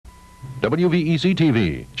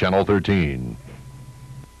WVEC-TV, Channel 13.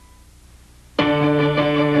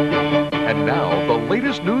 And now, the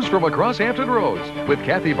latest news from across Hampton Roads with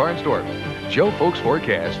Kathy Barnsdorf, Joe Folks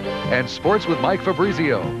Forecast, and Sports with Mike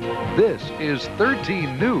Fabrizio. This is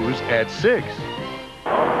 13 News at 6.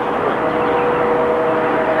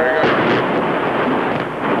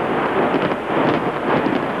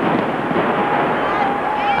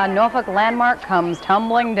 A Norfolk landmark comes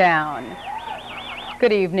tumbling down.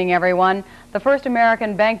 Good evening, everyone. The First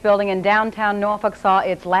American Bank building in downtown Norfolk saw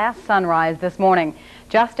its last sunrise this morning.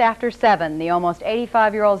 Just after 7, the almost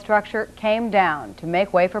 85-year-old structure came down to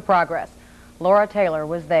make way for progress. Laura Taylor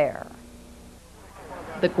was there.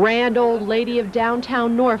 The grand old lady of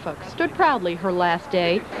downtown Norfolk stood proudly her last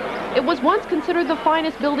day. It was once considered the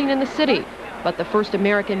finest building in the city, but the First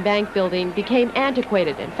American Bank building became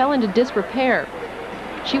antiquated and fell into disrepair.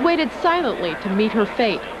 She waited silently to meet her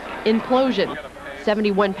fate. Implosion.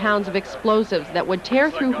 71 pounds of explosives that would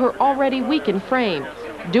tear through her already weakened frame,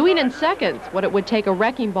 doing in seconds what it would take a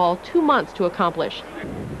wrecking ball 2 months to accomplish.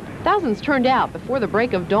 Thousands turned out before the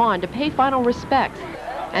break of dawn to pay final respects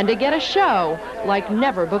and to get a show like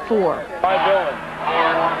never before.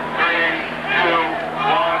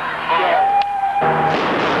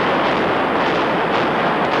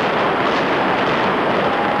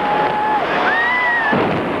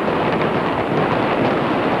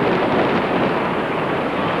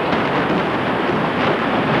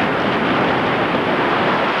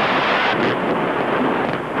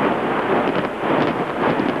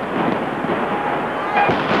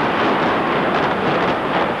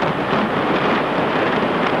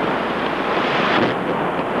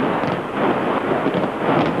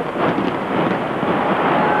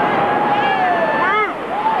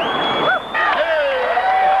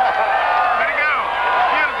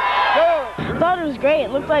 Great.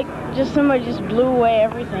 It looked like just somebody just blew away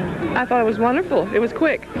everything. I thought it was wonderful. It was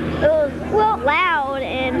quick. It was, well, loud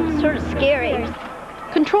and sort of scary.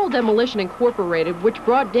 Control Demolition Incorporated, which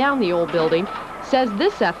brought down the old building, says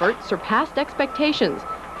this effort surpassed expectations.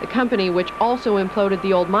 The company, which also imploded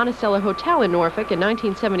the old Monticello Hotel in Norfolk in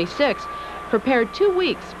 1976, prepared 2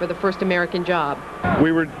 weeks for the first American job.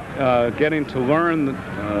 We were getting to learn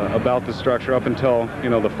about the structure up until,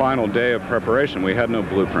 the final day of preparation. We had no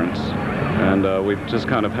blueprints, and we just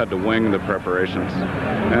kind of had to wing the preparations,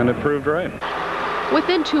 and it proved right.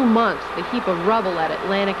 Within 2 months, the heap of rubble at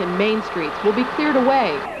Atlantic and Main Streets will be cleared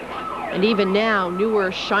away. And even now,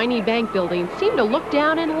 newer, shiny bank buildings seem to look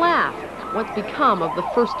down and laugh at what's become of the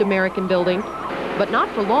first American building. But not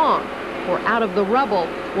for long, for out of the rubble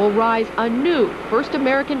will rise a new First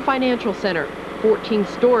American Financial Center, 14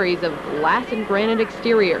 stories of glass and granite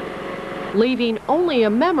exterior, leaving only a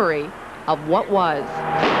memory of what was.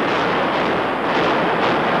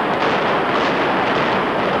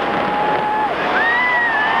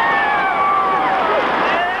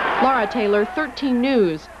 Laura Taylor, 13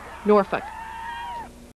 News, Norfolk.